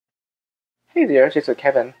Hey there, this is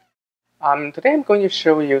Kevin. Today I'm going to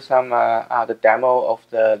show you the demo of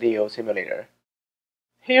the Leo simulator.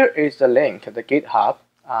 Here is the link to the GitHub.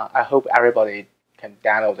 I hope everybody can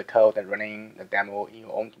download the code and running the demo in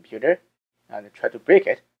your own computer and try to break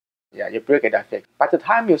it. Yeah, you break it, I think. By the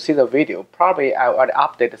time you see the video, probably I already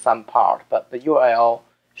updated some part, but the URL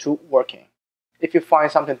should working. If you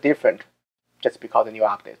find something different, just because of new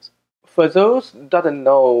updates. For those who doesn't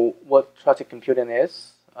know what trusted computing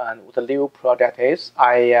is, and what the Leo project is,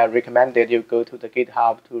 I recommended you go to the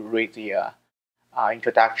GitHub to read the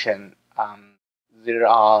introduction. There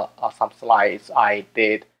are some slides I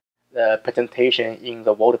did the presentation in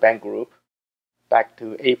the World Bank group back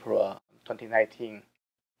to April 2019.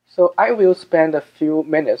 So I will spend a few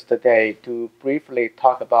minutes today to briefly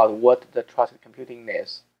talk about what the trusted computing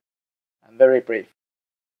is. Very brief.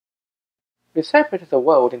 We separate the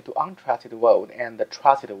world into untrusted world and the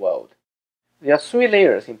trusted world. There are three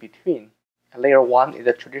layers in between. Layer 1 is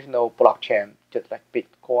a traditional blockchain, just like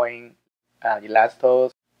Bitcoin,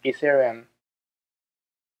 Elastos, Ethereum.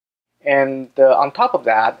 And on top of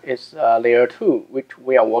that is layer 2, which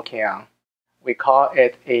we are working on. We call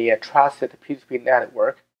it a trusted P2P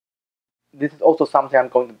network. This is also something I'm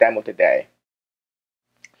going to demo today.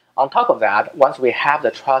 On top of that, once we have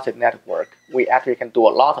the trusted network, we actually can do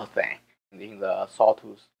a lot of things in the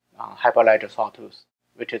Sawtooth, Hyperledger Sawtooth,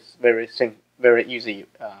 which is very easy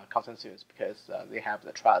consensus because they have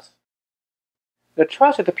the trust. The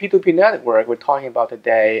trusted P2P network we're talking about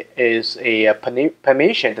today is a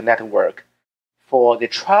permissioned network for the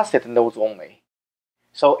trusted nodes only.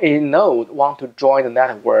 So a node want to join the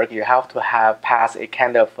network, you have to have pass a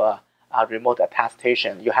kind of a remote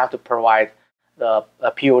attestation. You have to provide the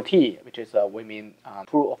POT, which is we mean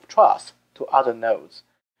proof of trust, to other nodes.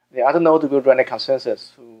 The other node will run a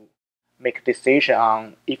consensus to make a decision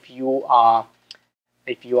on if you are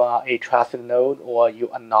a trusted node or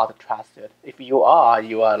you are not trusted. If you are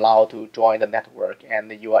allowed to join the network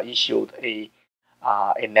and you are issued a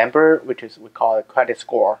number, which is we call a credit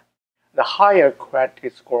score. The higher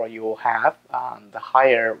credit score you have, the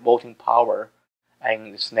higher voting power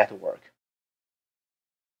in this network.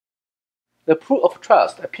 The proof of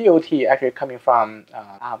trust, a POT, actually coming from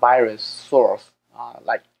a virus source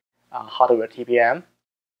like hardware TPM,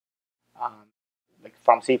 like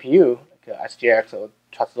from CPU, like SGX or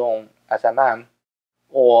TrustZone SMM,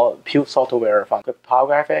 or pure software from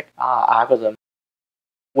cryptographic algorithm.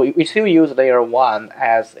 We still use layer 1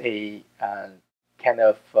 as a kind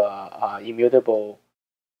of immutable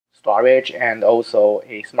storage and also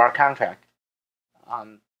a smart contract.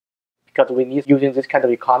 Because we need using this kind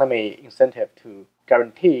of economy incentive to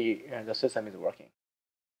guarantee the system is working.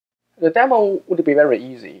 The demo would be very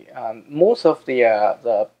easy. Most of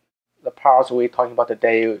the parts we're talking about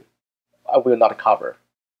today I will not cover.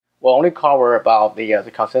 We'll only cover about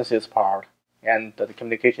the consensus part and the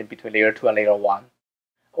communication between layer 2 and layer 1.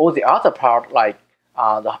 All the other part, like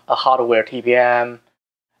the hardware TPM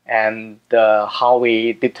and how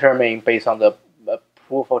we determine based on the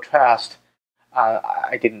proof of trust,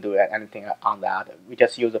 I didn't do anything on that. We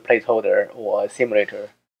just use a placeholder or a simulator.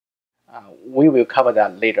 We will cover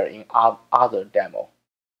that later in other demo.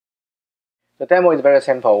 The demo is very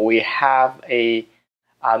simple. We have a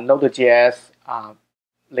Node.js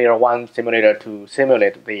layer 1 simulator to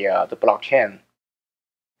simulate the blockchain.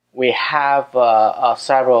 We have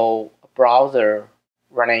several browsers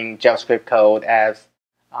running JavaScript code as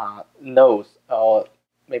nodes, or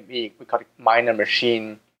maybe we call it minor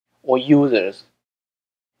machine or users.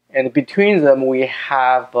 And between them, we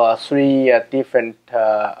have three different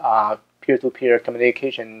peer-to-peer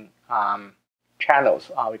communication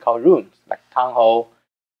channels we call rooms, like town hall,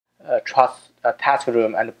 task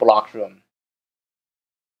room, and block room.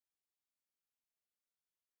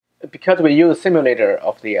 Because we use a simulator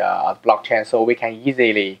of the blockchain, so we can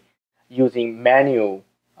easily using manual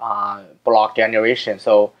block generation.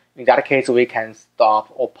 So in that case, we can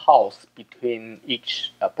stop or pause between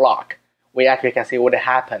each block. We actually can see what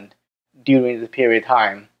happened during the period of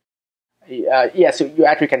time. Yes, you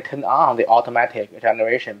actually can turn on the automatic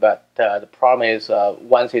generation, but the problem is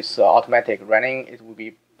once it's automatic running, it will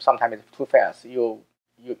be sometimes it's too fast. You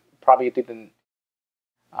probably didn't.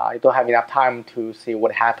 You don't have enough time to see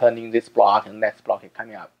what happened in this block and next block is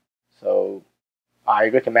coming up. So I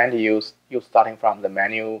recommend you starting from the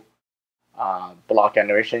manual block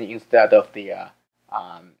generation instead of the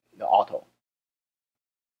auto.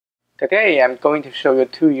 Today I'm going to show you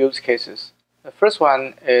two use cases. The first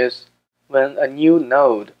one is when a new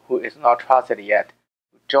node who is not trusted yet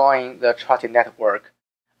join the trusted network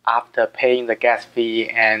after paying the gas fee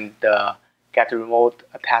and get remote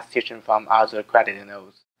attestation from other credited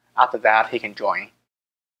nodes. After that, he can join.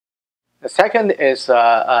 The second is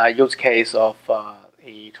a use case of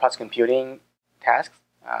a trust computing task,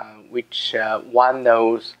 which one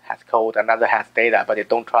node has code, another has data, but they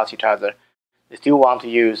don't trust each other. They still want to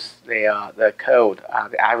use the code,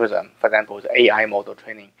 the algorithm, for example, the AI model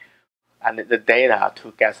training, and the data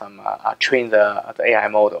to get some train the AI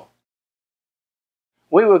model.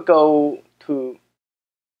 We will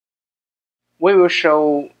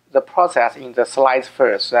show the process in the slides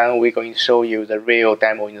first, then we're going to show you the real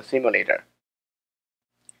demo in the simulator.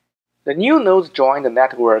 The new nodes join the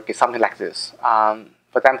network is something like this.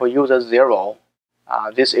 For example, user 0,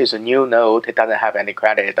 this is a new node. It doesn't have any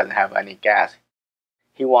credit, it doesn't have any gas.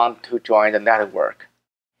 He wants to join the network.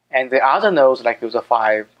 And the other nodes, like user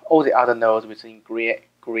 5, all the other nodes within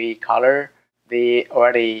gray color, they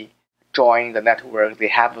already join the network. They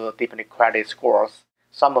have different credit scores.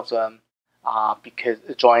 Some of them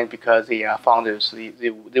joined because the founders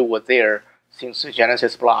they were there since the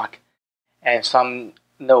Genesis block, and some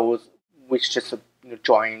nodes which just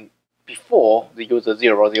joined before the user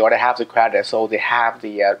 0, they already have the credit, so they have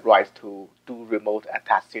the right to do remote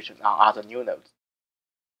attestation on other new nodes.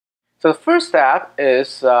 So the first step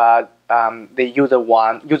is the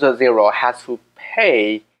user 0 has to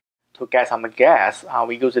pay to get some gas.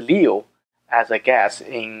 We use Leo as a gas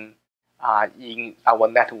in our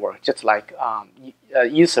network, just like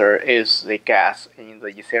Ether is the gas in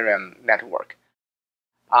the Ethereum network.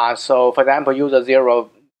 So for example, user 0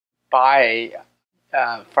 buy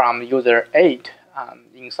from user 8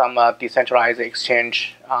 in some decentralized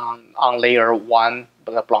exchange on layer 1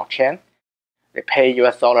 of the blockchain. They pay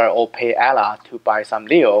US dollar or pay ALA to buy some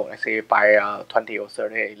Leo, let's say buy 20 or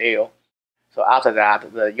 30 Leo. So after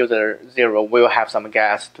that, the user 0 will have some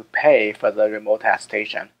gas to pay for the remote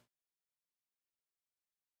attestation.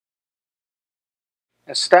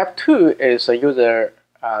 And step 2 is user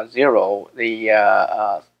 0.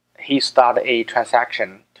 He start a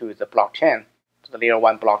transaction to the blockchain, to the layer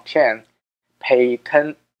 1 blockchain, pay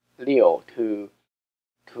 10 Leo to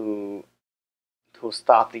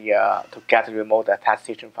start to get the remote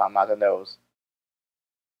attestation from other nodes.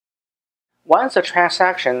 Once the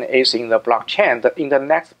transaction is in the blockchain, in the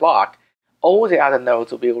next block, all the other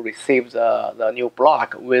nodes will receive the new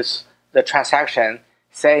block with the transaction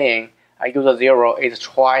saying user 0 is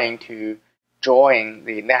trying to join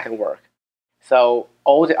the network. So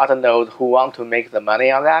all the other nodes who want to make the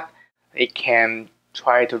money on that, they can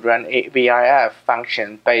try to run a VRF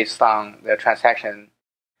function based on the transaction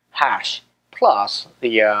hash plus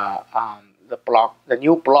the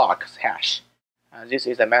new block's hash. This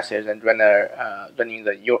is a message, and running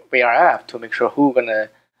the VRF to make sure who's gonna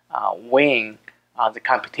win the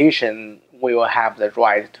competition will have the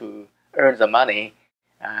right to earn the money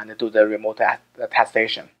and do the remote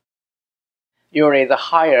attestation. Usually, the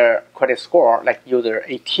higher credit score, like user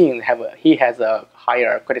 18, he has a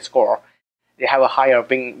higher credit score. They have a higher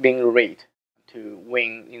win rate to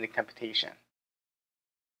win in the competition.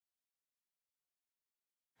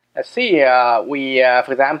 Let's see.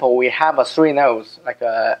 For example, we have 3 nodes like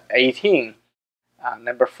 18,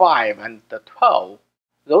 number 5, and the 12.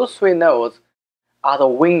 Those 3 nodes are the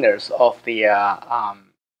winners of the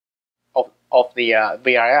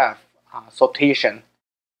VRF sortation.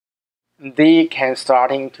 They can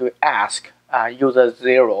starting to ask user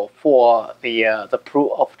 0 for the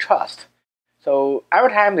proof of trust. So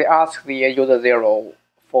every time they ask the user 0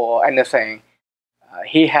 for anything,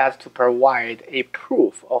 he has to provide a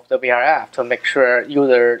proof of the VRF to make sure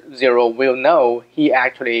user 0 will know he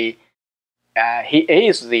actually he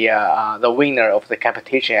is the winner of the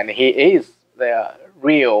competition, and he is the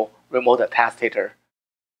real remote attestator.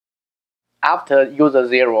 After user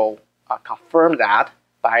 0 confirm that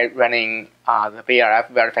by running the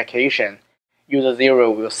VRF verification, user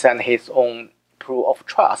 0 will send his own proof of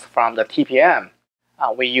trust from the TPM.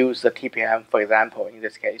 We use the TPM, for example, in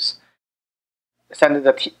this case. Send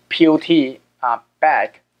the POT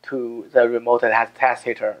back to the remote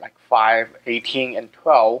attestator, like 5, 18, and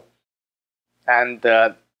 12. And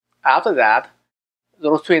after that,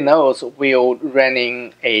 those 3 nodes will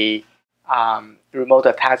running a remote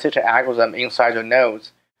attestator algorithm inside the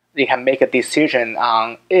nodes. They can make a decision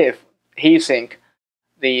on if he think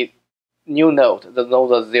the new node, the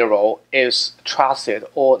node 0, is trusted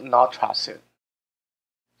or not trusted.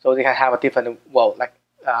 So they can have a different vote, like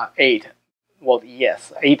 8 vote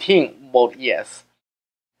yes, 18 vote yes,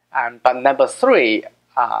 but number 3,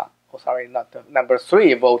 number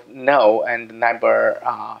 3 vote no, and number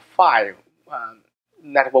 5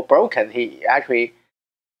 network broken. He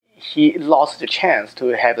lost the chance to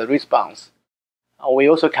have the response. We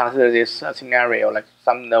also consider this scenario like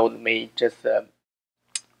some node may just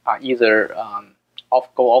either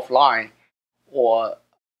go offline or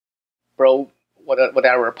broke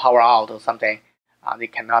whatever power out or something, they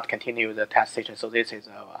cannot continue the test session. So this is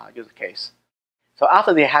a use case. So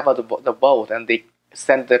after they have the vote and they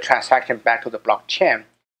send the transaction back to the blockchain,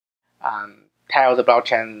 tell the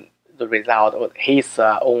blockchain the result of his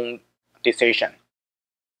own decision.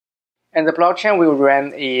 And the blockchain will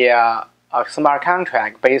run a smart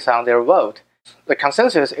contract based on their vote. The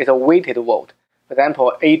consensus is a weighted vote. For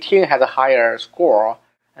example, 18 has a higher score,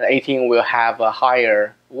 and 18 will have a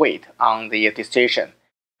higher weight on the decision.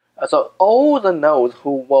 So all the nodes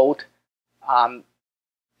who vote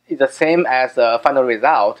is the same as the final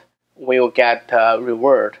result will get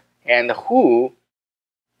reward, and who,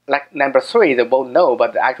 like number 3, they vote no,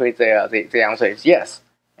 but actually the answer is yes,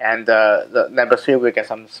 and the number 3 will get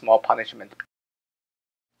some small punishment.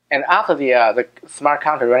 And after the smart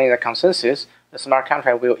contract running the consensus, the smart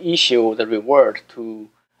contract will issue the reward to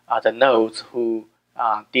the nodes who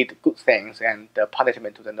did good things, and the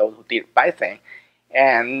punishment to the nodes who did bad thing.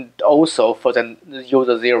 And also for the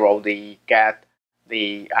user 0, they get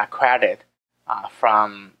the credit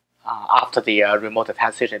from after the remote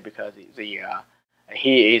test session, because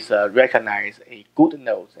he is recognized a good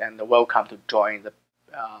node and welcome to join the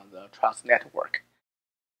Trust network.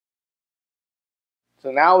 So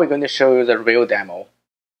now we're going to show you the real demo.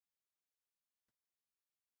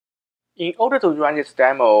 In order to run this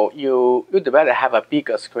demo, you better have a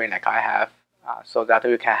bigger screen like I have, so that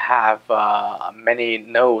you can have many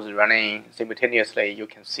nodes running simultaneously. You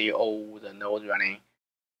can see all the nodes running.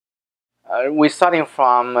 We're starting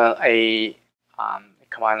from a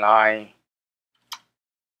command line.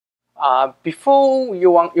 Before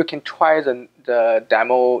you can try the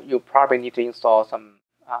demo, you probably need to install some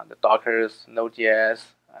the Docker's, Node.js,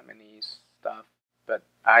 many stuff. But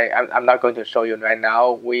I'm not going to show you right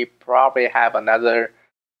now. We probably have another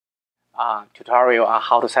tutorial on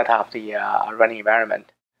how to set up the running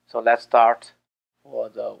environment. So let's start for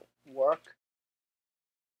the work.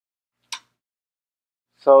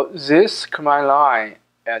 So this command line,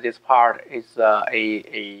 this part is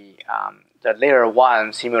the layer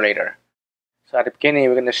 1 simulator. So at the beginning,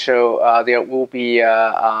 we're going to show there will be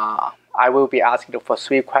I will be asking for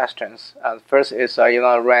 3 questions. First is you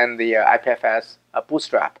want to run the IPFS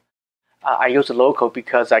Bootstrap. I use local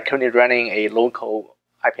because I'm currently running a local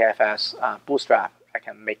IPFS Bootstrap. I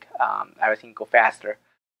can make everything go faster.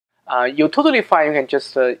 You're totally fine. You can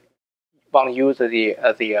just want to use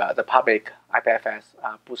the public IPFS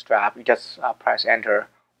Bootstrap. You just press enter,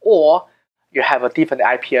 or you have a different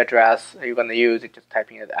IP address you're going to use. Just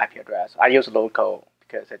typing in the IP address. I use local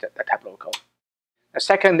because I type local. The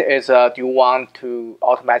second is do you want to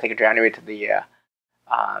automatically generate the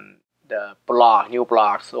new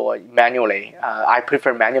blocks or manually? I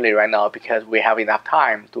prefer manually right now because we have enough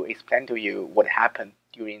time to explain to you what happened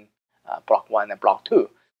during block 1 and block 2.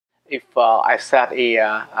 If I set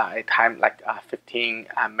a time like 15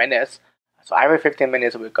 minutes, so every 15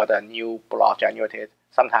 minutes we got a new block generated.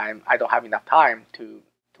 Sometimes I don't have enough time to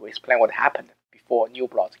explain what happened before new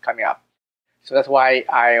blocks coming up. So that's why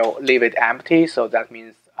I'll leave it empty. So that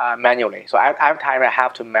means manually. So every time I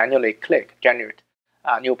have to manually click generate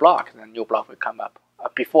a new block, then new block will come up.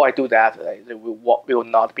 Before I do that, there will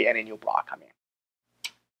not be any new block coming.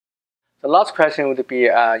 The last question would be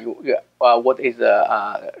what is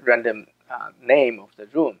the random name of the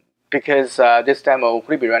room? Because this demo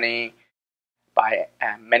will be running by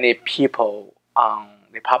many people on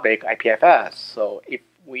the public IPFS. So if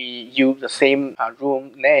we use the same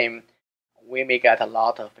room name, we may get a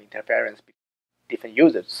lot of interference with different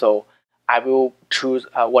users. So I will choose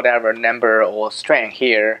whatever number or string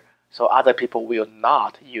here, so other people will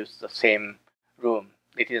not use the same room.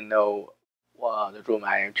 They didn't know the room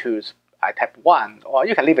I choose. I type 1, or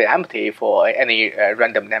you can leave it empty for any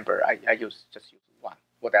random number. I just use 1,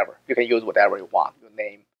 whatever. You can use whatever you want, your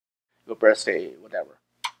name, your birthday, whatever.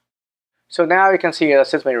 So now you can see the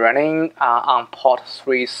system running on port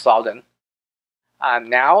 3000.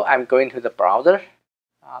 Now I'm going to the browser,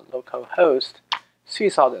 localhost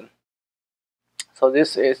 3000. So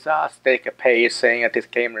this is a static page saying a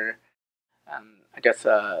disclaimer. I just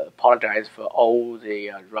apologize for all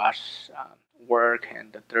the rush work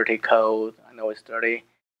and the dirty code. I know it's dirty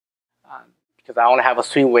because I only have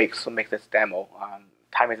 3 weeks to make this demo.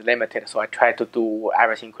 Time is limited, so I try to do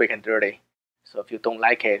everything quick and dirty. So if you don't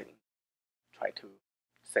like it, try to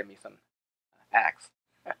send me some X.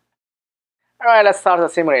 All right, let's start the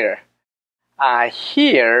simulator.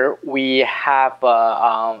 Here we have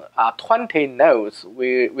 20 nodes,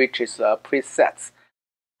 which is presets.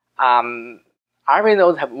 I every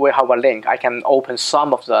node will have a link. I can open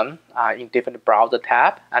some of them in different browser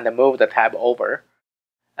tab and move the tab over.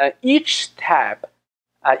 Each tab,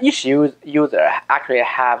 each user actually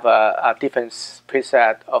have a different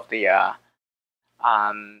preset of the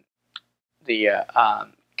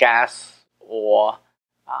gas or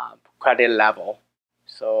credit level.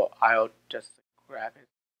 So I'll just grab it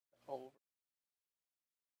over.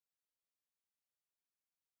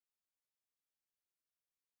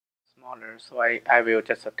 Smaller, so I will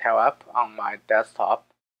just tap up on my desktop.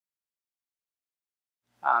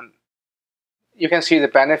 You can see the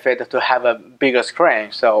benefit to have a bigger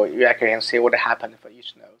screen, so you actually can see what happened for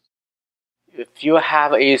each node. If you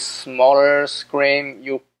have a smaller screen,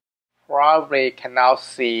 you probably cannot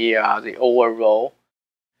see the overall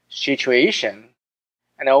situation,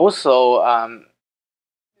 and also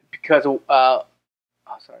because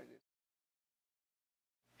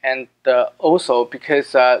and also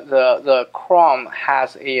because the Chrome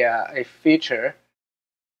has a feature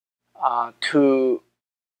to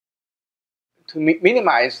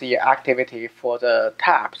minimize the activity for the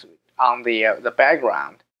tabs on the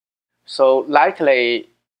background. So likely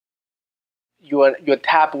your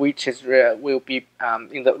tab which is will be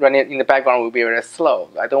running in the background will be very slow.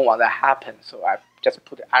 I don't want that to happen, so I just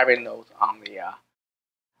put every node on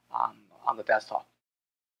the desktop.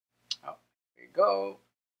 Oh, here we go.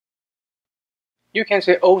 You can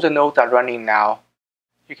see all the nodes are running now.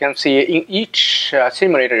 You can see in each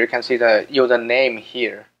simulator, you can see the user name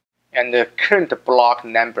here. And the current block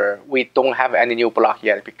number, we don't have any new block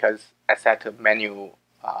yet because I set to menu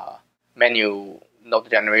node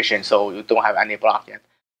generation, so you don't have any block yet.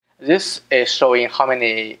 This is showing how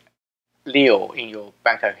many Leo in your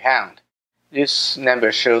bank account. This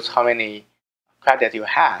number shows how many credit you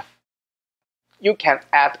have. You can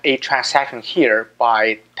add a transaction here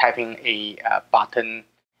by typing a button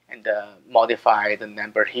and modify the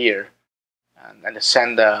number here and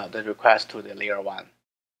send the request to the layer 1.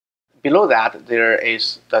 Below that, there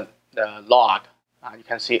is the log. You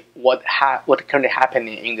can see what currently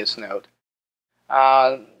happening in this node.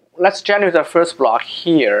 Let's generate the first block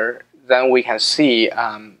here. Then we can see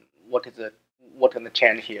what is the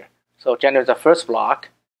change here. So generate the first block.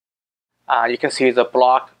 You can see the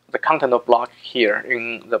content of block here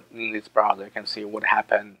in this browser. You can see what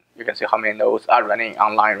happened. You can see how many nodes are running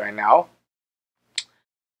online right now.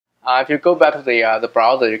 If you go back to the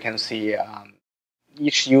browser, you can see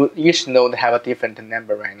each node have a different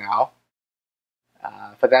number right now.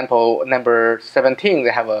 For example, number 17,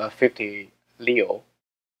 they have a 50 Leo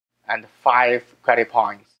and 5 credit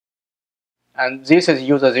points. And this is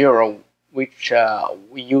user 0, which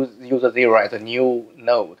we use user 0 as a new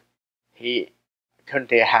node. He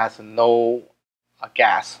currently has no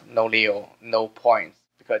gas, no Leo, no points,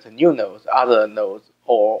 because the new nodes, other nodes,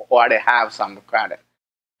 already have some credit.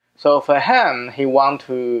 So for him, he wants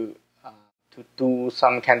to do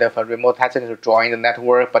some kind of a remote testing to join the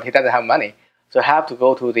network, but he doesn't have money. So have to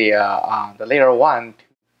go to the layer 1 to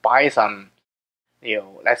buy some.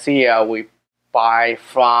 Let's see, we buy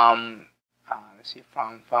from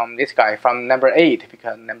from this guy, from number 8,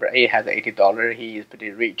 because number 8 has $80. He is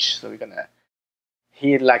pretty rich, so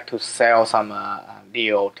he'd like to sell some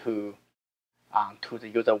Leo to the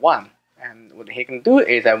user 1. And what he can do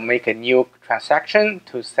is make a new transaction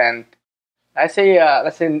to send. Let's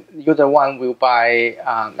say user 1 will buy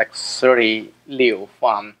like 30 Leo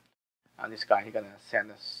from this guy. He's gonna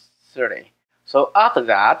send 30. So after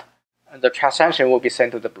that, the transaction will be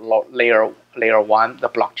sent to the layer 1, the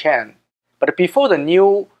blockchain. But before the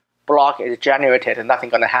new block is generated, nothing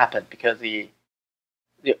gonna happen because they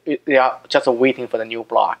are just waiting for the new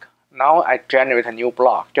block. Now I generate a new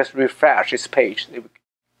block. Just refresh this page, it will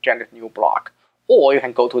generate a new block. Or you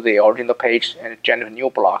can go to the original page and generate a new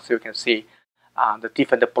block, so you can see the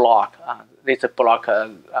different block. This is block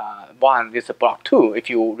 1, this is block 2. If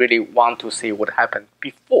you really want to see what happened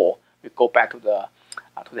before you go back to the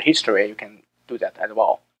history, you can do that as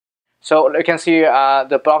well. So you can see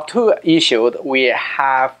the block 2 issued. We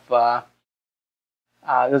have the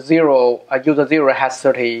user 0 has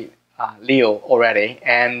 30 Leo already,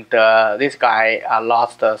 and this guy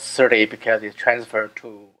lost 30 because it's transferred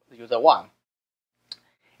to user 1.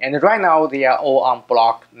 And right now they are all on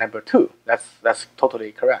block number 2. That's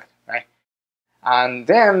totally correct, right? And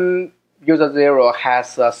then user 0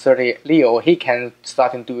 has 30 Leo. He can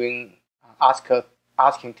start doing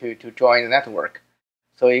asking to join the network.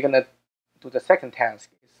 So you're gonna do the second task.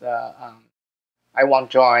 Is I want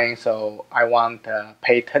join, so I want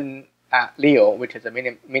pay 10 Leo, which is a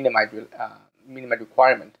minimum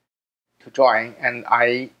requirement to join, and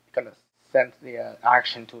I gonna send the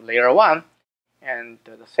action to layer 1. And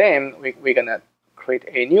the same, we're gonna create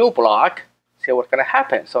a new block, see what's going to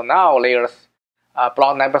happen. So now there's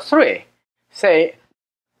block number 3. Say,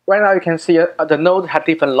 right now you can see the node had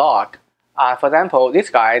different log. For example, this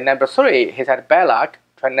guy, number 3, he's had bad luck,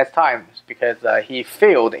 try next time, because he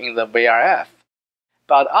failed in the VRF.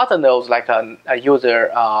 But other nodes, like a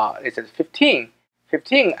user, is 15.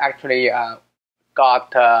 15 actually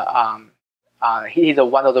got, he's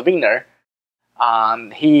one of the winner.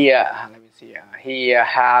 He, let me see, he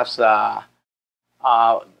has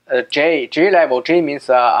J level. J means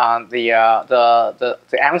the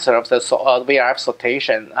answer of the VRF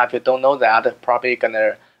sortation. If you don't know that, probably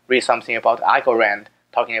gonna read something about Algorand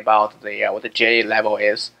talking about what the J level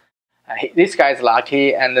is. This guy is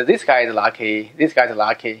lucky, and this guy is lucky. This guy is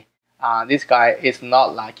lucky. This guy is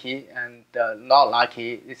not lucky, and not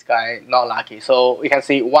lucky. This guy not lucky. So you can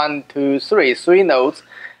see 1, 2, 3, 3 nodes.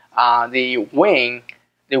 They won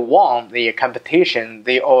the competition.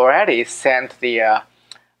 They already sent the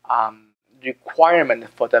requirement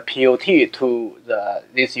for the POT to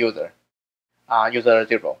this user, user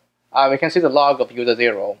 0. We can see the log of user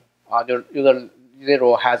 0. User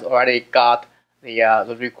 0 has already got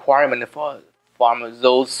the requirement from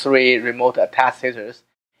those 3 remote attesters,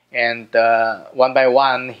 and one by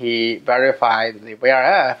one he verified the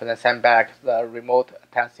VRF and then sent back the remote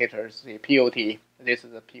attesters, the POT. This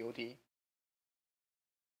is the POT.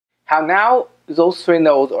 Now those 3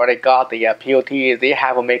 nodes already got the POT. They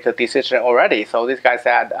have to make a decision already. So this guy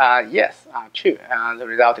said yes, true, and the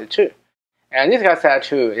result is true. And this guy said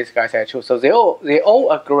true. This guy said true. So they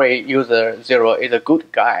all agree user 0 is a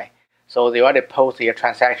good guy. So they already post the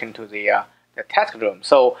transaction to the test room.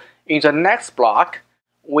 So in the next block,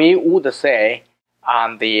 we would say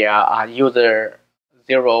the user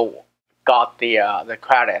 0 got the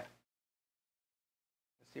credit.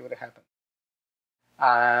 Let's see what happened.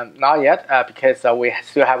 Not yet, because we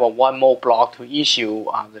still have one more block to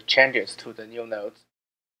issue the changes to the new nodes.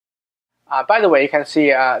 By the way, you can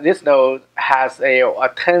see this node has a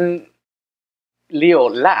 10 Leo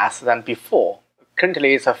less than before.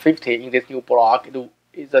 Currently, it's a 50 in this new block.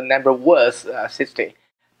 The number was 60.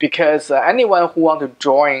 Because anyone who wants to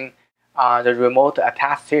join the remote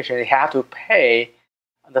attestation, they have to pay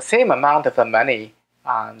the same amount of the money.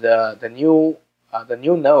 The new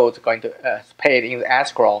node is going to pay it in the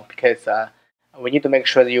escrow, because we need to make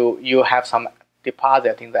sure that you have some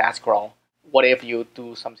deposit in the escrow. What if you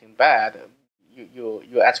do something bad?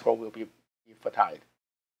 Your escrow will be fertiled.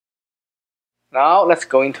 Now let's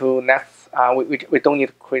go into next. We don't need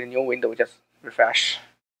to create a new window, just refresh.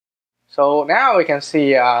 So now we can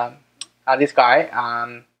see this guy,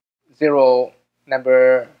 0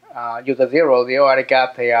 number user 0. They already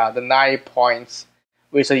got the 9 points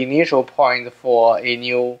with the initial point for a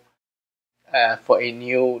new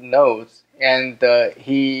node, and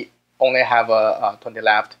he only have 20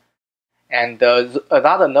 left. And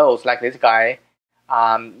other nodes like this guy,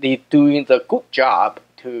 they doing the good job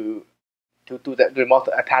to do the remote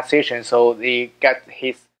attestation, so they get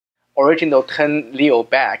his original 10 Leo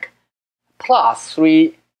back, plus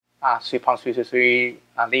 3.333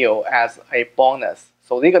 Leo as a bonus.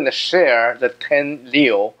 So they're gonna share the 10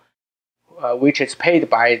 Leo, which is paid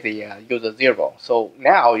by the user 0. So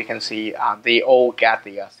now you can see they all get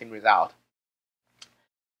the same result.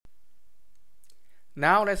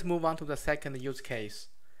 Now let's move on to the second use case.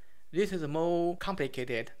 This is more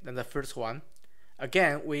complicated than the first one.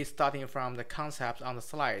 Again, we're starting from the concepts on the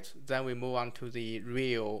slides, then we move on to the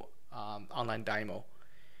real online demo.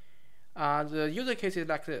 The user case is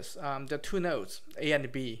like this. The 2 nodes, A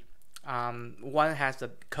and B. One has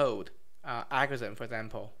the code, algorithm, for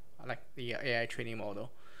example, like the AI training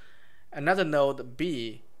model. Another node,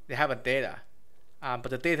 B, they have a data,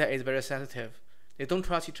 but the data is very sensitive. They don't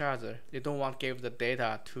trust each other. They don't want to give the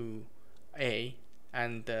data to A,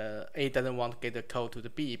 and A doesn't want to give the code to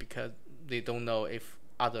the B because they don't know if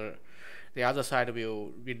the other side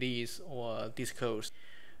will release or disclose.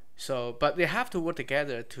 So, but they have to work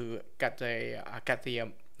together to get the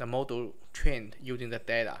model trained using the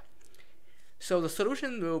data. So the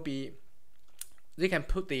solution will be, they can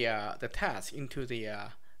put the task into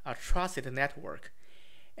the trusted network,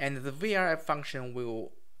 and the VRF function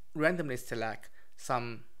will randomly select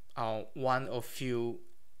some one or few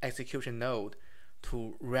execution node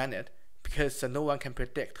to run it, because no one can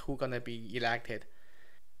predict who's gonna be elected.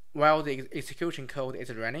 While the execution code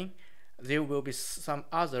is running, there will be some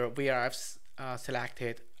other VRFs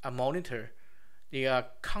selected, a monitor. They are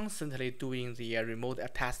constantly doing the remote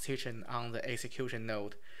attestation on the execution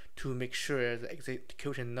node to make sure the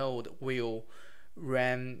execution node will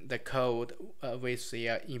run the code with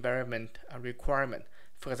the environment requirement.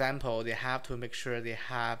 For example, they have to make sure they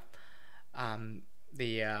have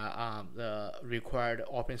the required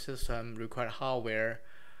operating system, required hardware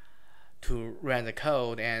to run the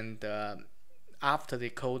code, and after the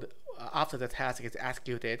task is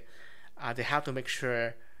executed, they have to make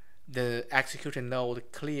sure the execution node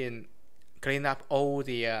clean up all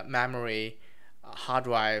the memory, hard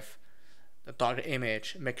drive, the Docker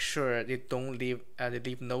image, make sure they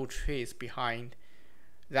leave no trace behind.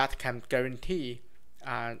 That can guarantee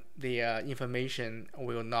the information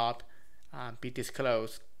will not be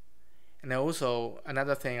disclosed. And also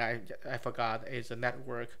another thing I forgot is the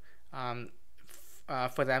network.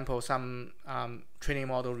 For example, some training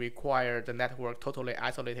model require the network totally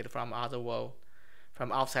isolated from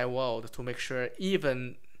outside world, to make sure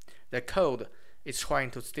even the code is trying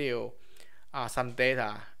to steal some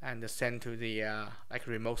data and send to the like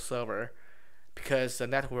remote server, because the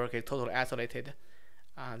network is totally isolated.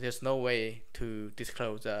 There's no way to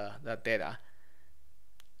disclose the data.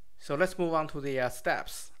 So let's move on to the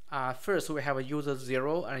steps. First, we have a user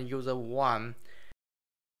 0 and user 1.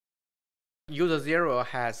 User 0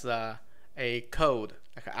 has a code,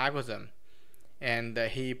 like an algorithm, and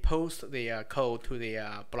he posts the code to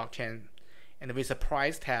the blockchain, and with a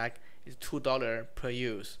price tag is $2 per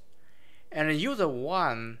use. And user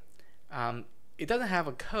 1, it doesn't have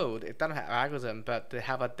a code, it doesn't have algorithm, but they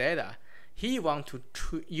have a data. He wants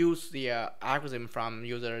to use the algorithm from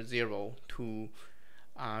user 0 to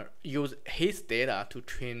use his data to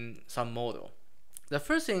train some model. The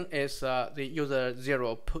first thing is the user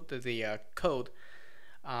 0 put the code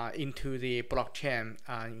into the blockchain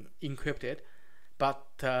encrypted, but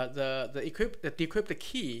the decrypted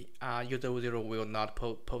key, user 0 will not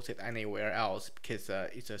post it anywhere else because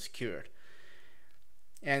it's secured.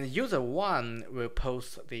 And user 1 will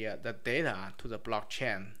post the data to the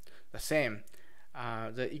blockchain. The same,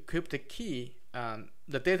 the encrypted key,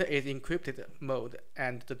 the data is encrypted mode,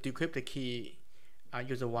 and the decrypted key,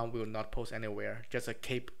 user 1 will not post anywhere, just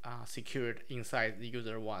keep secured inside the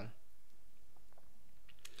user 1.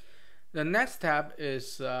 The next step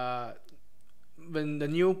is when the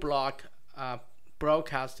new block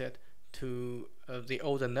broadcasted to the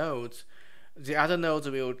older nodes, the other nodes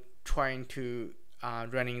will trying to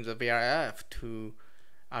running the VRF to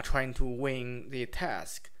trying to win the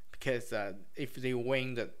task, because if they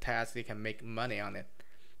win the task, they can make money on it.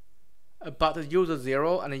 But the user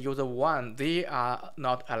 0 and the user 1, they are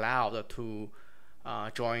not allowed to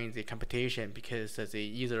join the competition, because they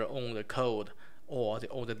either own the code or they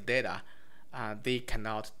own the data. They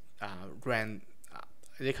cannot run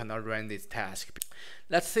this task.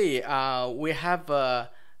 Let's see. We have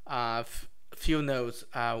a few nodes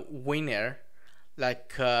winner,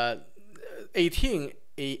 like 18.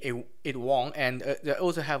 It won, and they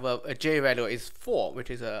also have a J value is 4,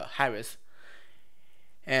 which is a highest.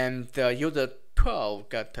 And user 12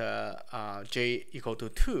 got J equal to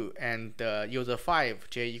 2, and user 5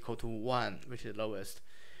 J equal to 1, which is lowest.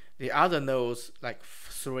 The other nodes like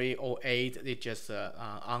 3 or 8, they just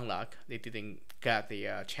unlock. They didn't get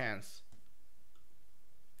the chance.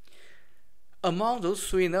 Among those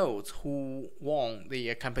 3 nodes who won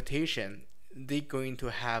the competition, they're going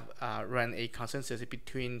to have run a consensus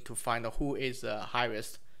between to find out who is the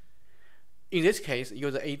highest. In this case,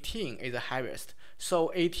 user 18 is the highest,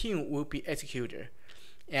 so 18 will be executed,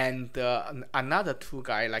 and another 2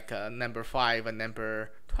 guys like number 5 and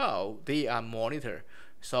number 12, they are monitor.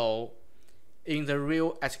 So in the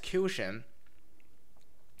real execution,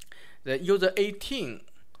 the user 18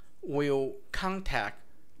 will contact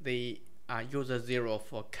the user 0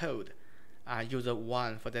 for code, user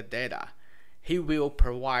 1 for the data. He will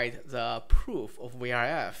provide the proof of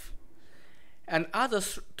VRF. And other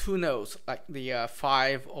 2 nodes, like the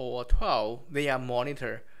 5 or 12, they are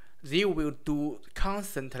monitor. They will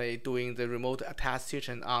constantly doing the remote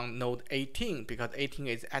attestation on node 18, because 18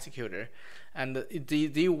 is executor, and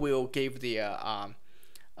they will give the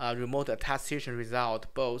remote attestation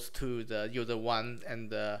result both to the user 1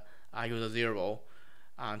 and the user 0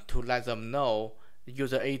 to let them know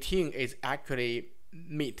user 18 is actually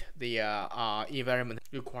meet the environment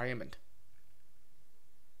requirement.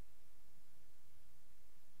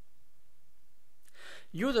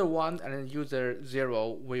 User 1 and user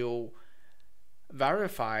 0 will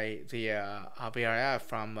verify the VRF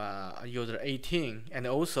from user 18, and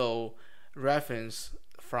also reference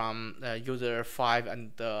from user 5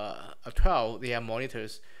 and 12, their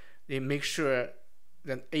monitors. They make sure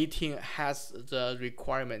that 18 has the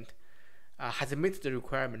requirement, has met the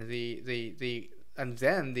requirement. And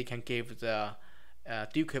then they can give the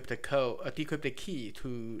decrypted key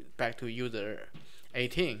back to user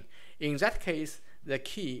 18. In that case, the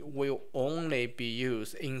key will only be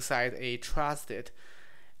used inside a trusted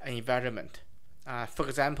environment. For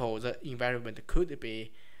example, the environment could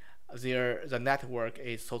be the network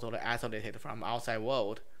is totally isolated from outside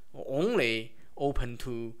world, or only open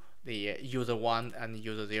to the user 1 and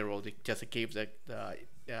user 0. They just give the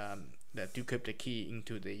decrypted key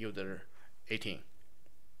into the user 18.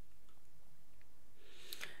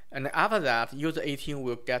 And after that, user 18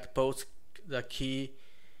 will get both the key,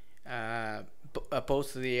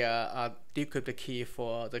 both the decrypted key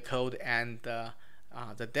for the code and the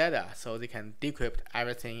data, so they can decrypt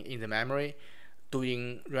everything in the memory,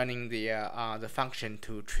 running the function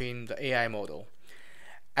to train the AI model.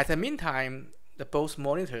 At the meantime, the both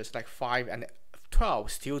monitors like 5 and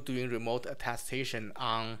 12 still doing remote attestation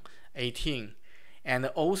on 18, and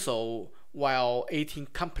also while 18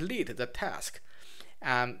 complete the task,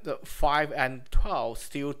 the 5 and 12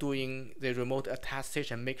 still doing the remote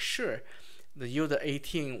attestation, make sure the user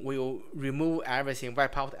 18 will remove everything,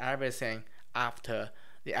 wipe out everything after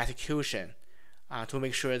the execution, to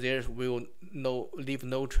make sure there will leave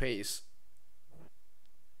no trace.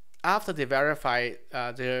 After they verify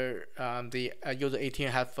the user 18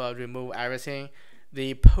 have removed everything,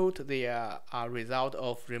 they put the result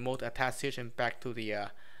of remote attestation back to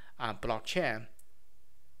the blockchain.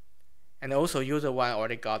 And also user 1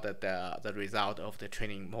 already got the result of the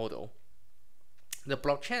training model. The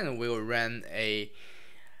blockchain will run a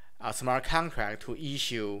smart contract to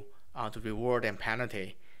issue the reward and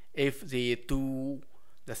penalty if they do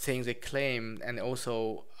the things they claim and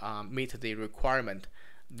also meet the requirement.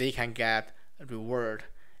 They can get a reward.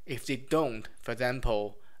 If they don't, for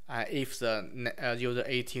example, if the user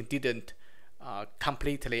 18 didn't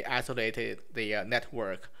completely isolated the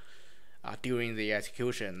network during the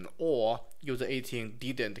execution, or user 18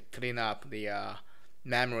 didn't clean up the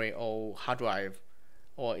memory or hard drive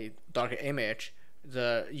or a dark image,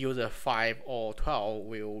 the user 5 or 12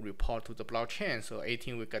 will report to the blockchain, so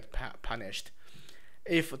 18 will get punished.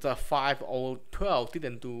 If the 5 or 12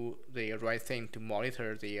 didn't do the right thing to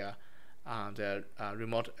monitor the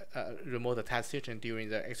remote attestation during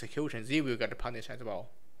the execution, they will get punished as well.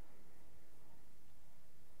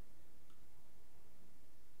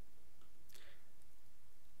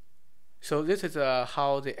 So this is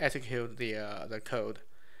how they execute the code.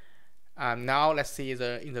 Now let's see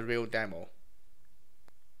in the real demo.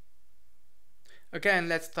 Again,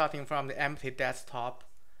 let's starting from the empty desktop.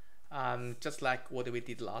 Just like what we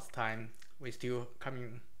did last time, we're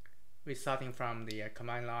starting from the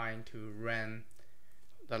command line to run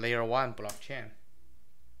the layer 1 blockchain.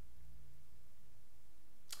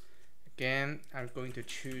 Again, I'm going to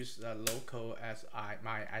choose the local as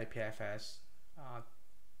my IPFS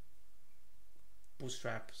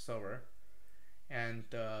Bootstrap server, and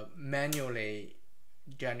manually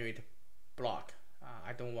generate block.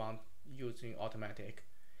 I don't want using automatic,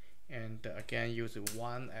 and again use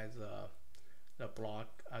 1 as the block,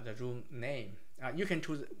 the room name. You can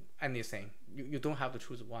choose anything. You don't have to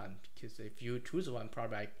choose 1, because if you choose 1,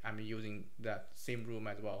 probably I'm using that same room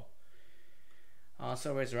as well.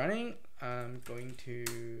 Server is running. I'm going to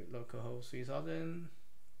localhost 3000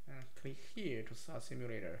 and click here to start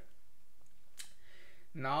simulator.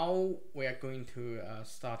 Now we are going to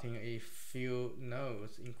starting a few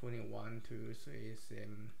nodes, including 1, 2, 3,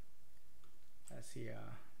 7. Let's see,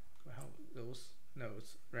 we have those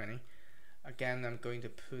nodes running. Again, I'm going to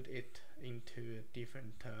put it into a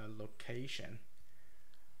different location,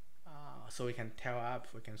 so we can tail up.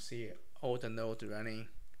 We can see all the nodes running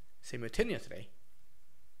simultaneously.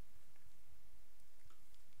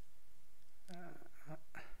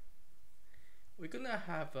 We're gonna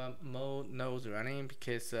have more nodes running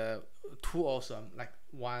because 2 also, like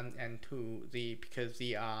 1 and 2, because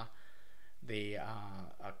they are the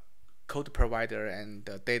code provider and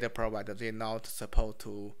the data provider. They're not supposed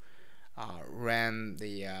to run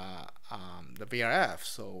the VRF,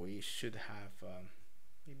 so we should have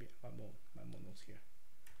maybe one more nodes here.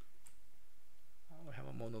 We have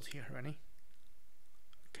a more nodes here running.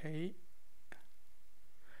 Okay,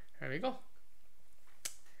 here we go.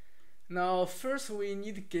 Now first we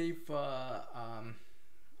need to give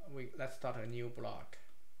let's start a new block,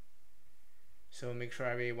 so make sure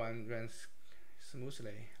everyone runs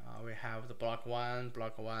smoothly. We have the block 1,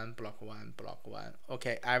 block 1, block 1, block 1.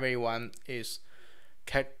 Okay, everyone is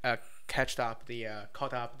caught up the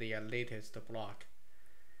latest block.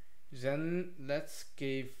 Then let's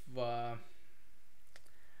give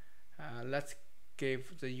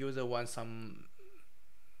the user 1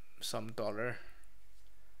 some dollar.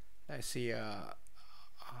 Let's see,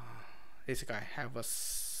 this guy have a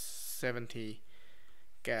 70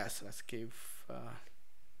 gas. Let's give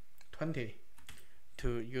 20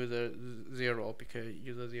 to user 0, because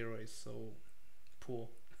user 0 is so poor.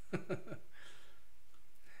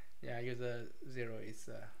 Yeah, user 0 is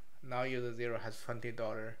now user 0 has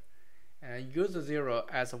 $20. And user 0,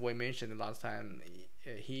 as we mentioned last time,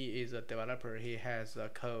 he is a developer. He has a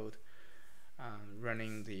code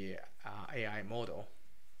running the AI model.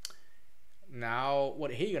 Now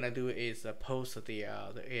what he gonna do is post the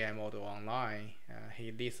AI model online.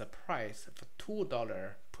 He lists a price for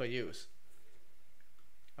 $2 per use.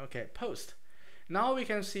 Okay, post. Now we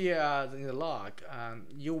can see in the log,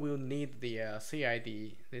 you will need the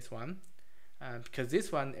CID, this one, because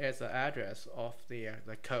this one is the address of the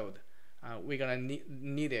code. We're gonna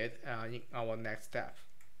need it in our next step.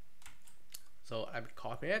 So I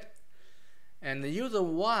copy it. And the user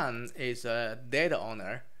 1 is a data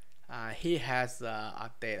owner. He has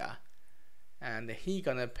a data, and he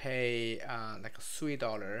gonna pay like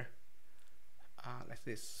 $3. Like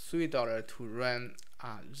this, $3 to run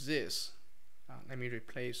this. Let me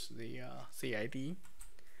replace the CID.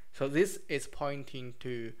 So this is pointing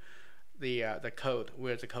to the code,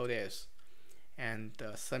 where the code is, and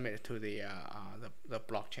submit it to the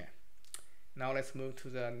blockchain. Now let's move to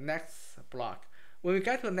the next block. When we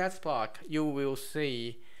get to the next block, you will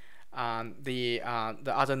see the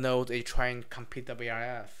other node is trying to complete the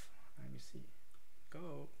BRF. Let me see.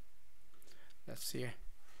 Go. Let's see. You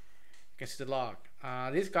can see the log.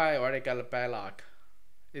 This guy already got a bad luck.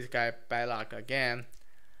 This guy bad luck again.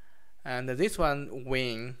 And this one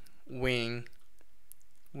win. 3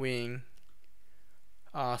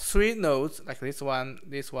 nodes like this one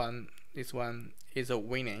is a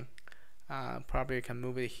winning. Probably we can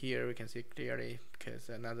move it here. We can see clearly because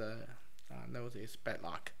another node is bad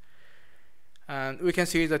luck. And we can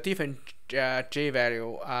see the different J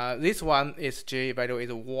value. This one is J value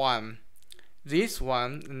is 1. This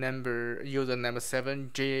one user number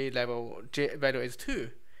 7 J value is 2.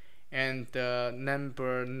 And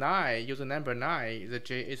number 9, user number 9, the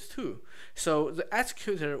J is 2. So the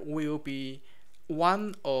executor will be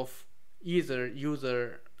one of either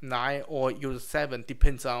user 9 or user 7,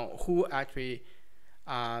 depends on who actually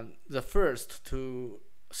the first to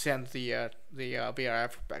send the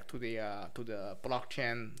BRF back to the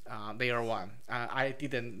blockchain layer 1. I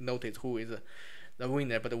didn't notice who is the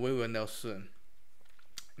winner, but we will know soon.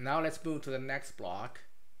 Now let's move to the next block.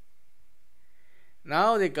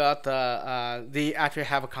 Now they got they actually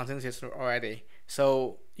have a consensus already.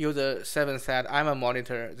 So user 7 said, I'm a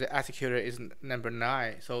monitor. The executor is number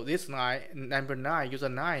 9. So this number 9, user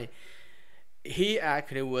 9, he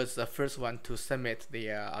actually was the first one to submit the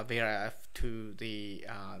VRF to the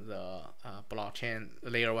blockchain,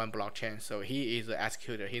 layer 1 blockchain. So he is the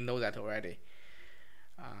executor. He knows that already.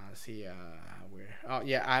 See where? Oh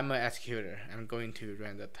yeah, I'm an executor. I'm going to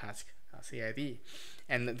run the task CID.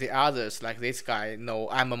 And the others, like this guy, no,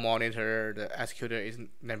 I'm a monitor. The executor is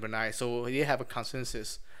number 9. So they have a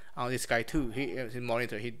consensus on this guy too. He is a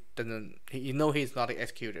monitor. He doesn't. He know he's not an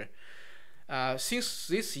executor. Since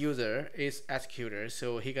this user is executor,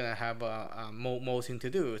 so he gonna have more thing to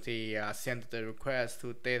do. They send the request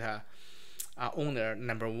to data owner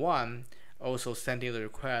number 1, also sending the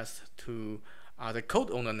request to the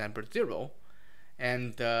code owner number 0,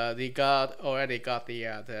 and they already got the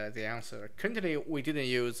answer. Currently, we didn't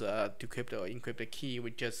use decrypt or encrypt the key.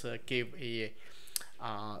 We just gave a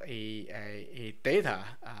data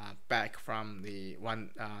back from the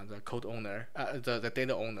code owner, the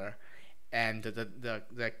data owner, and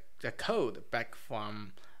the code back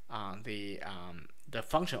from the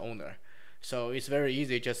function owner. So it's very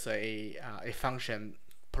easy, just a function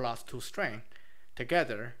plus 2 string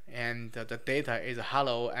together, and the data is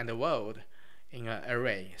hello and the world in an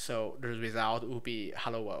array. So the result will be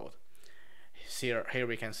hello world. Here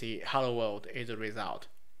we can see hello world is the result.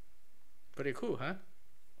 Pretty cool, huh?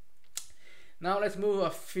 Now let's move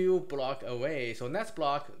a few blocks away. So next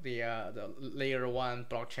block, the layer 1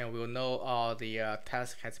 blockchain will know all the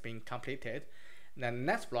task has been completed. Then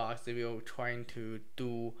next block, they will trying to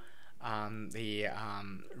do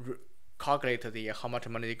calculate how much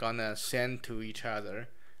money they're gonna send to each other,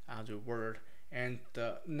 the word. And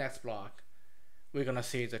the next block, we're gonna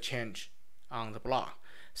see the change on the block.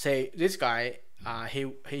 Say this guy,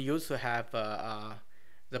 he used to have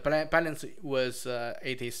the balance was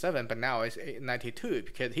 87, but now it's 92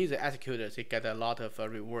 because he's an executor. So he get a lot of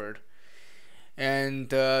reward. And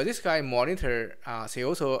this guy monitor, he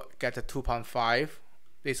also get a 2.5.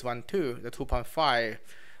 This one too, the 2.5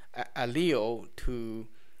 allele to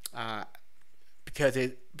because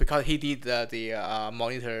he did the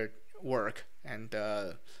monitor work, and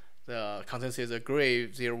the consensus agree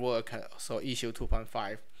their work, so issue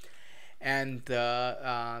 2.5. And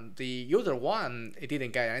the user 1, it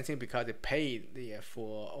didn't get anything because they paid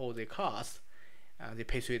for all the costs. They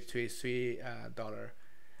paid $3.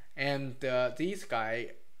 And this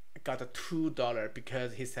guy got a $2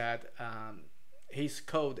 because he said his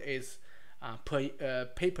code is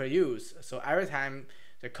pay per use. So every time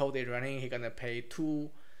the code is running, he's gonna pay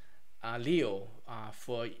 2 Leo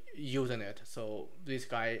for using it. So this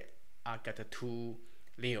guy got a 2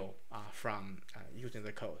 Leo from using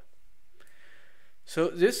the code. So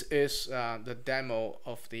this is the demo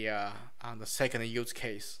of the second use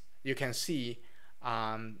case. You can see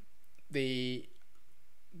the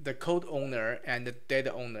code owner and the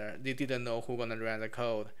data owner, they didn't know who's gonna run the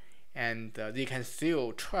code, and they can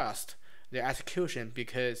still trust the execution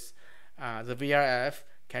because the VRF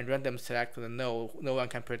can random select the node no one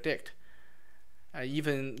can predict.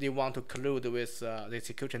 Even they want to collude with the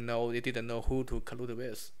execution node, they didn't know who to collude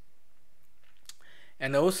with.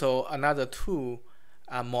 And also another tool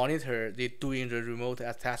monitor the doing the remote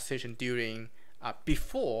attestation during,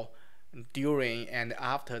 before, during, and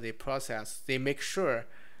after the process. They make sure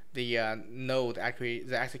the node, actually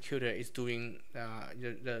the executor, is doing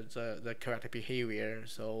the correct behavior,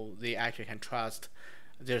 so they actually can trust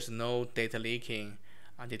there's no data leaking,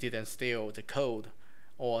 they didn't steal the code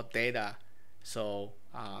or data, so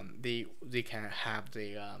they can have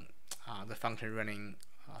the function running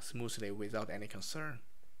smoothly without any concern.